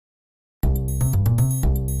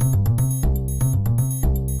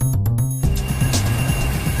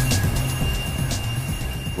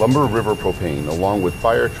Lumber River Propane, along with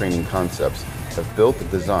Fire Training Concepts, have built and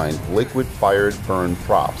designed liquid-fired burn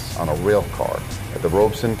props on a rail car at the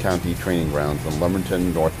Robeson County Training Grounds in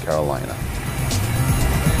Lumberton, North Carolina.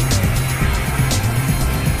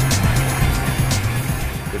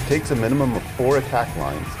 It takes a minimum of 4 attack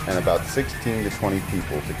lines and about 16 to 20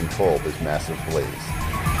 people to control this massive blaze.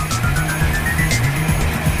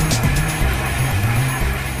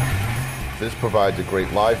 This provides a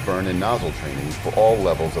great live burn and nozzle training for all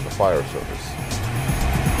levels of the fire service.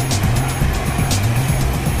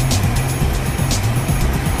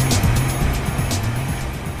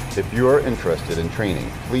 If you are interested in training,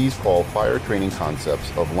 please call Fire Training Concepts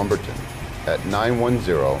of Lumberton at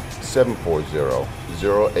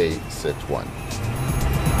 910-740-0861.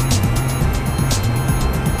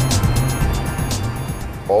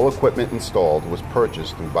 All equipment installed was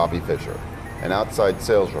purchased through Bobby Fisher, an outside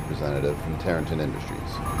sales representative from Tarantin Industries.